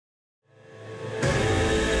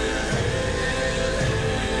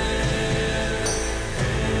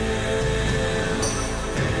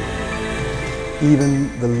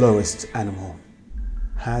Even the lowest animal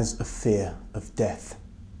has a fear of death.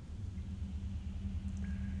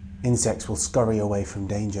 Insects will scurry away from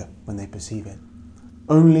danger when they perceive it.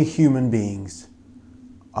 Only human beings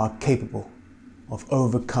are capable of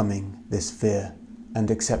overcoming this fear and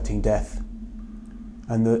accepting death.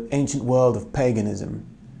 And the ancient world of paganism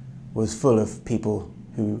was full of people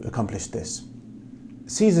who accomplished this.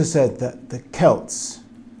 Caesar said that the Celts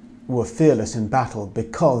were fearless in battle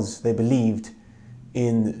because they believed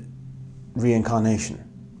in reincarnation.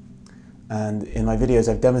 And in my videos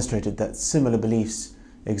I've demonstrated that similar beliefs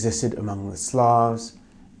existed among the Slavs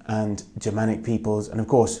and Germanic peoples, and of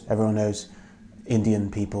course everyone knows Indian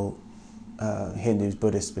people, Hindus,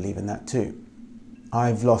 Buddhists believe in that too.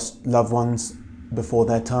 I've lost loved ones before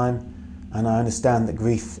their time, and I understand that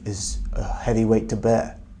grief is a heavy weight to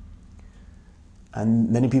bear. And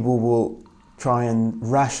many people will try and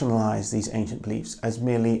rationalize these ancient beliefs as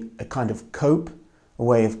merely a kind of a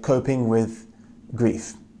way of coping with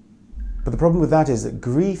grief. But the problem with that is that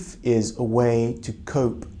grief is a way to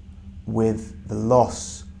cope with the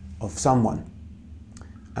loss of someone.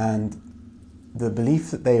 And the belief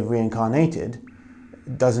that they've reincarnated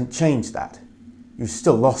doesn't change that. You've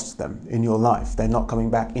still lost them in your life. They're not coming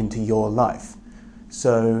back into your life.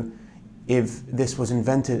 So if this was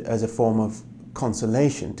invented as a form of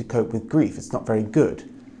consolation to cope with grief, it's not very good.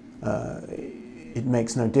 It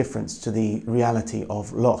makes no difference to the reality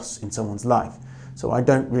of loss in someone's life. So I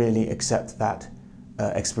don't really accept that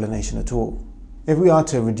explanation at all. If we are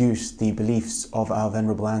to reduce the beliefs of our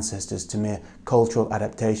venerable ancestors to mere cultural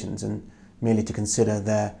adaptations and merely to consider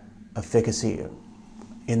their efficacy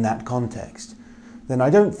in that context, then I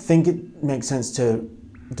don't think it makes sense to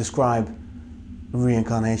describe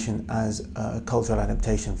reincarnation as a cultural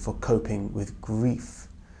adaptation for coping with grief.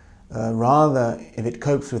 Rather, if it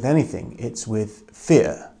copes with anything, it's with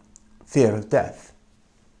fear of death.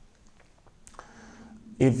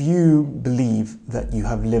 If you believe that you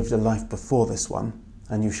have lived a life before this one,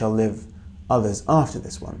 and you shall live others after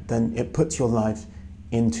this one, then it puts your life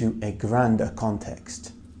into a grander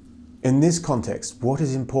context. In this context, what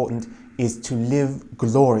is important is to live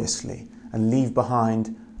gloriously and leave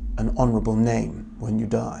behind an honourable name when you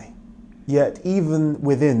die. Yet, even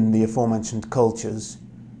within the aforementioned cultures,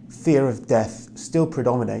 fear of death still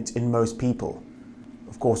predominates in most people.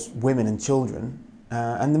 Of course, women and children,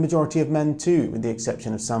 and the majority of men too, with the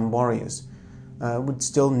exception of some warriors, would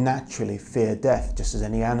still naturally fear death, just as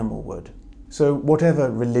any animal would. So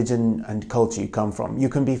whatever religion and culture you come from, you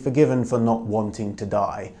can be forgiven for not wanting to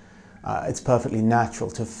die. It's perfectly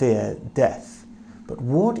natural to fear death. But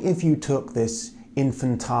what if you took this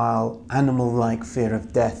infantile, animal-like fear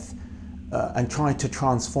of death and tried to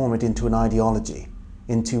transform it into an ideology,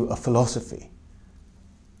 into a philosophy?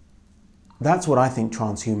 That's what I think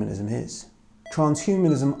transhumanism is.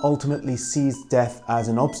 Transhumanism ultimately sees death as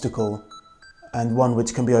an obstacle and one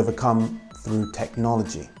which can be overcome through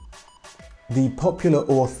technology. The popular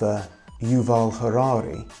author Yuval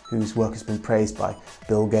Harari, whose work has been praised by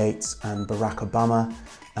Bill Gates and Barack Obama,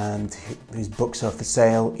 and whose books are for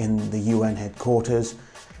sale in the UN headquarters,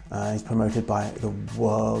 he's promoted by the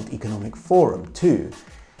World Economic Forum too.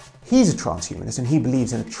 He's a transhumanist and he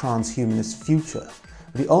believes in a transhumanist future.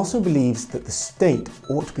 But he also believes that the state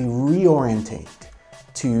ought to be reorientated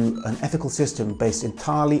to an ethical system based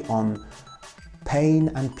entirely on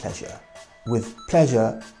pain and pleasure, with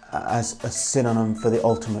pleasure as a synonym for the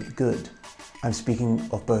ultimate good. I'm speaking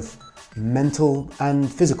of both mental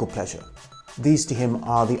and physical pleasure. These to him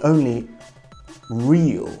are the only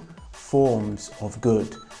real forms of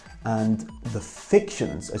good, and the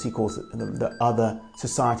fictions, as he calls it, that other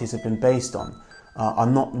societies have been based on, are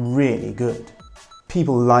not really good.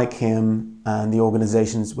 People like him and the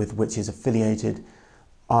organizations with which he's affiliated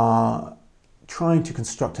are trying to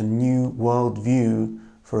construct a new worldview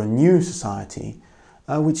for a new society,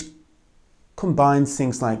 which combines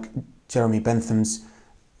things like Jeremy Bentham's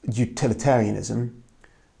utilitarianism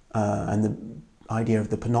and the idea of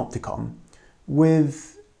the panopticon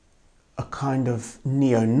with a kind of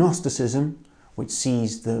neo-Gnosticism which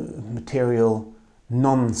sees the material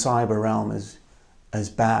non-cyber realm as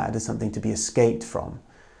bad, as something to be escaped from.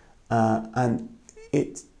 And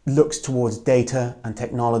it looks towards data and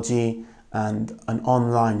technology and an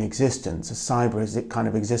online existence, a cyber kind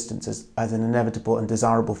of existence, as an inevitable and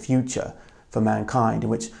desirable future for mankind in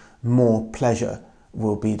which more pleasure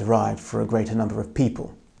will be derived for a greater number of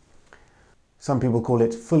people. Some people call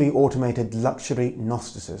it fully automated luxury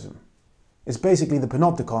Gnosticism. It's basically the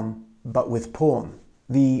panopticon, but with porn.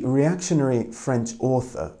 The reactionary French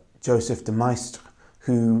author Joseph de Maistre,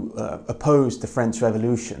 who opposed the French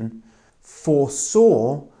Revolution,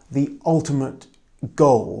 foresaw the ultimate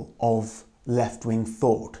goal of left-wing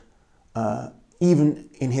thought, even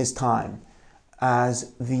in his time,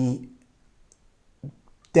 as the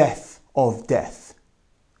death of death,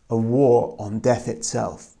 a war on death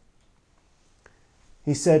itself.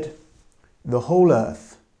 He said, "The whole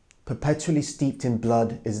earth, perpetually steeped in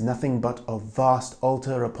blood, is nothing but a vast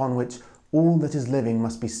altar upon which all that is living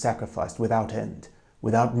must be sacrificed without end,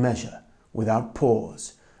 without measure, without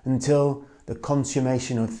pause, until the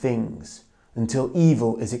consummation of things, until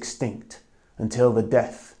evil is extinct, until the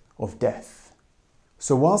death of death."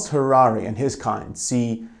 So whilst Harari and his kind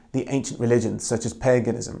see the ancient religions such as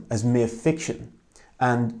paganism as mere fiction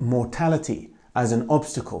and mortality as an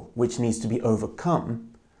obstacle which needs to be overcome,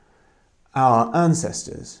 our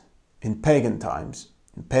ancestors in pagan times,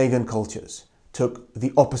 in pagan cultures, took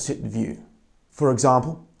the opposite view. For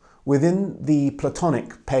example, within the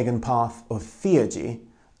Platonic pagan path of theurgy,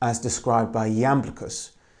 as described by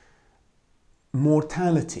Iamblichus,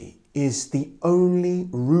 mortality is the only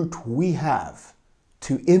route we have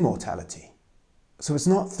to immortality. So it's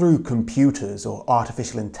not through computers or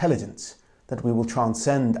artificial intelligence that we will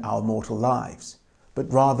transcend our mortal lives,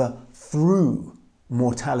 but rather through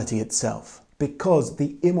mortality itself, because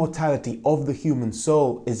the immortality of the human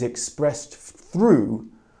soul is expressed through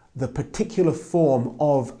the particular form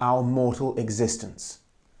of our mortal existence.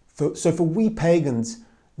 So for we pagans,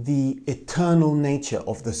 the eternal nature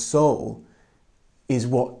of the soul is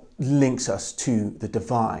what links us to the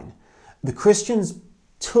divine. The Christians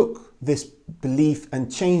took this belief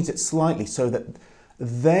and changed it slightly so that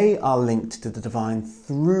they are linked to the divine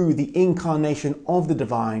through the incarnation of the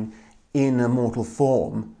divine in a mortal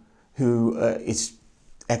form, who is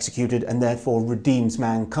executed and therefore redeems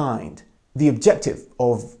mankind. The objective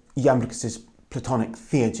of Iamblichus's Platonic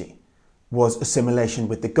theurgy was assimilation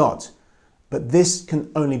with the gods, but this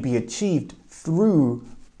can only be achieved through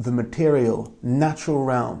the material, natural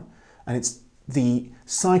realm, and it's the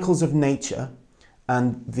cycles of nature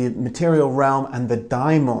and the material realm and the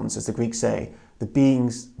daimons, as the Greeks say, the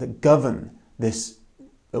beings that govern this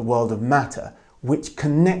world of matter, which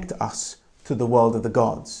connect us to the world of the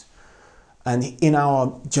gods. And in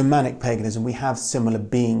our Germanic paganism, we have similar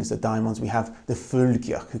beings, the daimons. We have the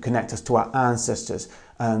Fylgjur, who connect us to our ancestors,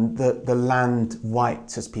 and the land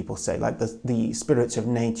wights, as people say, like the spirits of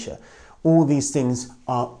nature. All these things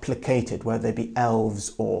are placated, whether they be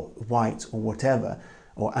elves or wights or whatever,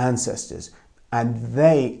 or ancestors. And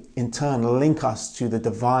they, in turn, link us to the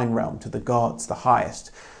divine realm, to the gods, the highest.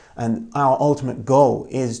 And our ultimate goal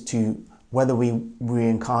is to, whether we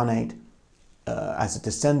reincarnate as a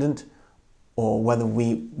descendant, or whether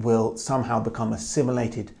we will somehow become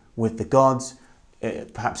assimilated with the gods,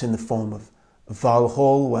 perhaps in the form of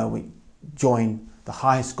Valhall, where we join the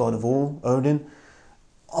highest god of all, Odin.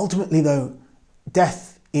 Ultimately, though,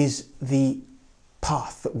 death is the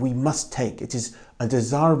path that we must take. It is a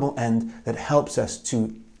desirable end that helps us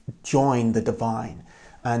to join the divine.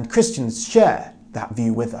 And Christians share that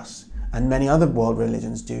view with us, and many other world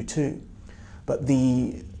religions do too. But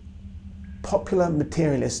the popular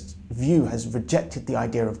materialist view has rejected the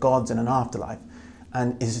idea of gods and an afterlife,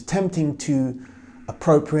 and is attempting to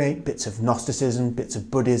appropriate bits of Gnosticism, bits of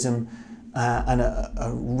Buddhism, and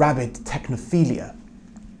a rabid technophilia,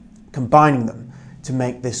 combining them to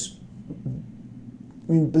make this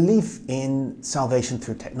belief in salvation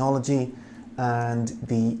through technology and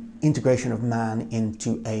the integration of man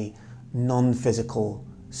into a non-physical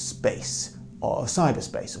space, or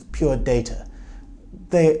cyberspace of pure data.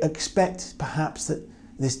 They expect perhaps that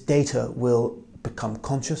this data will become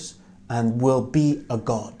conscious and will be a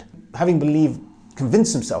god. Having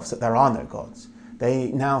convinced themselves that there are no gods,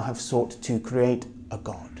 they now have sought to create a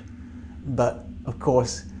god. But of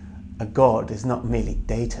course, a god is not merely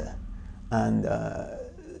data, and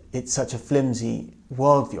it's such a flimsy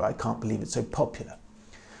worldview. I can't believe it's so popular.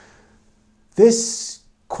 This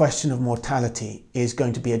question of mortality is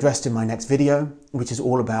going to be addressed in my next video, which is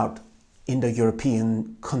all about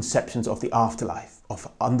Indo-European conceptions of the afterlife, of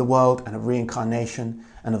underworld and of reincarnation,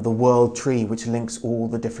 and of the world tree which links all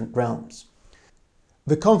the different realms.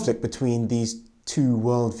 The conflict between these two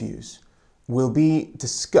worldviews will be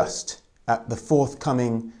discussed at the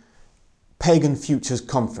forthcoming Pagan Futures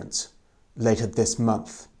Conference later this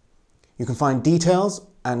month. You can find details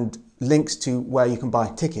and links to where you can buy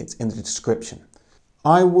tickets in the description.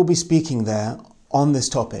 I will be speaking there on this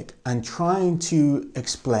topic and trying to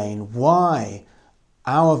explain why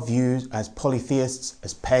our views as polytheists,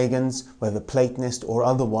 as pagans, whether Platonist or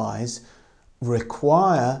otherwise,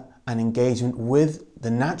 require an engagement with the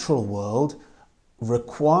natural world,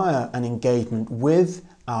 require an engagement with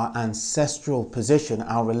our ancestral position,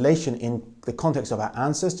 our relation in the context of our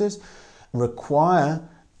ancestors, require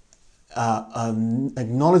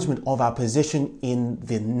acknowledgement of our position in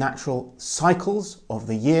the natural cycles of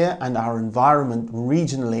the year and our environment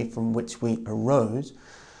regionally from which we arose,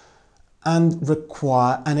 and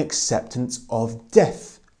require an acceptance of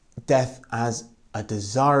death. Death as a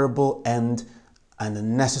desirable end and a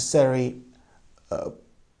necessary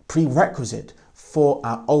prerequisite for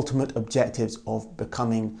our ultimate objectives of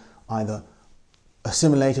becoming either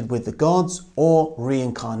assimilated with the gods or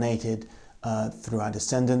reincarnated through our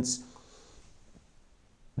descendants.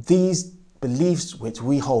 These beliefs, which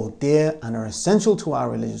we hold dear and are essential to our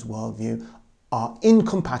religious worldview, are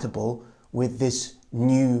incompatible with this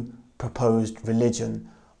new proposed religion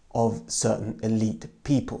of certain elite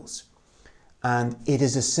peoples. And it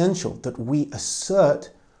is essential that we assert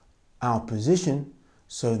our position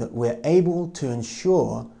so that we're able to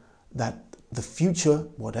ensure that the future,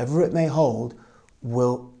 whatever it may hold,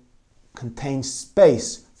 will contain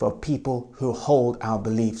space for people who hold our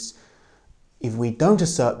beliefs. If we don't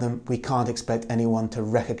assert them, we can't expect anyone to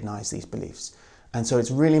recognize these beliefs. And so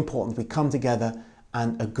it's really important we come together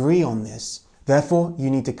and agree on this. Therefore,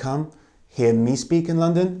 you need to come, hear me speak in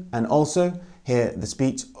London, and also hear the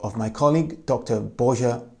speech of my colleague, Dr.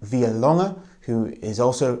 Borja Villalonga, who is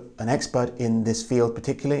also an expert in this field,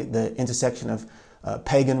 particularly the intersection of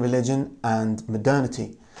pagan religion and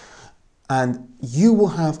modernity. And you will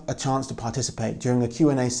have a chance to participate during a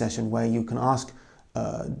Q&A session where you can ask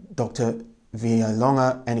Dr.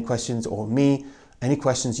 Villalonga any questions, or me any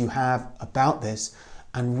questions you have about this,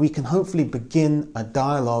 and we can hopefully begin a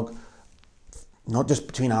dialogue not just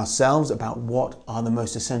between ourselves about what are the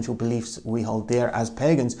most essential beliefs we hold dear as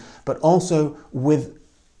pagans, but also with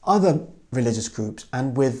other religious groups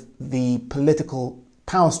and with the political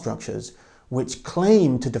power structures which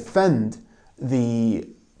claim to defend the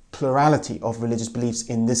plurality of religious beliefs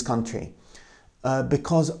in this country,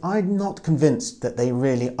 because I'm not convinced that they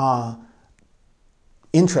really are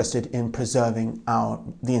interested in preserving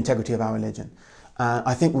the integrity of our religion.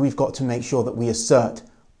 I think we've got to make sure that we assert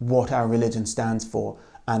what our religion stands for,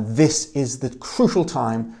 and this is the crucial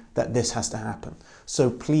time that this has to happen. So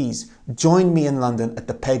please join me in London at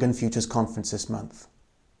the Pagan Futures Conference this month.